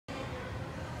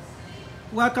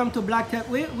Welcome to Black Tech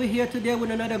Week. We're here today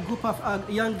with another group of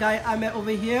young guy I met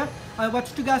over here. Why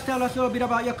don't you guys tell us a little bit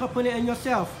about your company and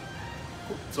yourself?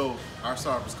 So our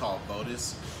startup is called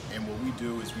Votis, and what we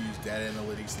do is we use data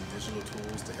analytics and digital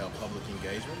tools to help public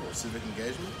engagement or civic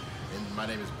engagement. And my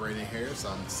name is Braden Harris.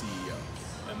 I'm the CEO.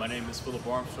 And my name is Philip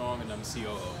Armstrong, and I'm the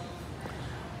COO.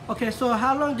 Okay, so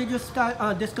how long did you start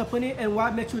this company, and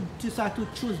what made you decide to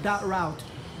choose that route?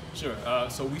 Sure.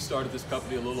 So we started this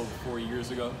company a little over 4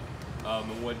 years ago.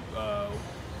 And what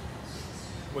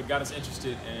got us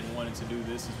interested in wanting to do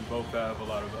this is we both have a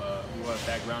lot of we have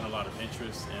background, a lot of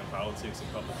interest in politics and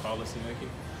public policy making.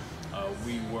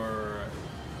 We were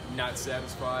not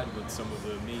satisfied with some of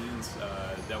the means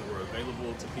that were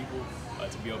available to people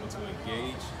to be able to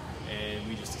engage, and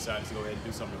we just decided to go ahead and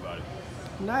do something about it.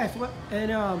 Nice.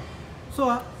 And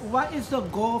so, what is the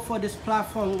goal for this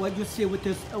platform? What you see with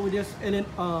this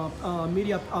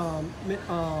media?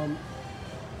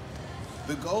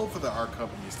 The goal for our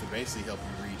company is to basically help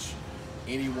you reach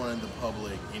anyone in the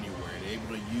public anywhere and able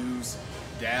to use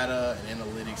data and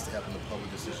analytics to help in the public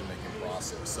decision-making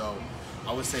process. So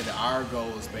I would say that our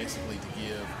goal is basically to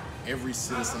give every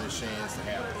citizen a chance to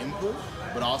have input,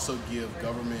 but also give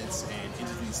governments and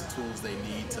entities the tools they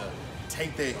need to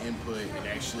take their input and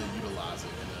actually utilize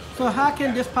it. So how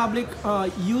can this public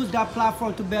use that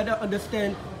platform to better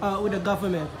understand with the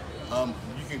government?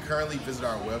 You can currently visit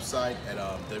our website at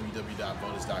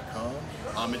www.votis.com.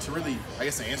 And to really, I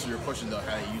guess to answer your question though,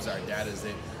 how to use our data is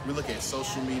that we look at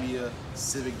social media,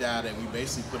 civic data, and we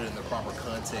basically put it in the proper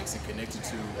context and connect it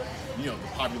to, the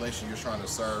population you're trying to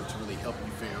serve to really help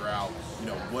you figure out,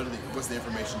 what's the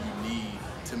information you need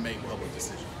to make public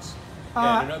decisions.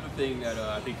 And another thing that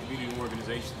I think community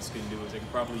organizations can do is they can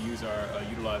probably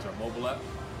utilize our mobile app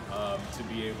to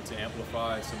be able to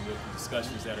amplify some of the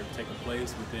discussions that are taking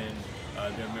place within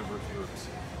their member groups.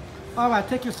 All right,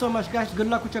 thank you so much, guys. Good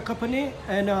luck with your company,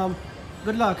 and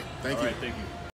good luck. Thank you. All right, thank you.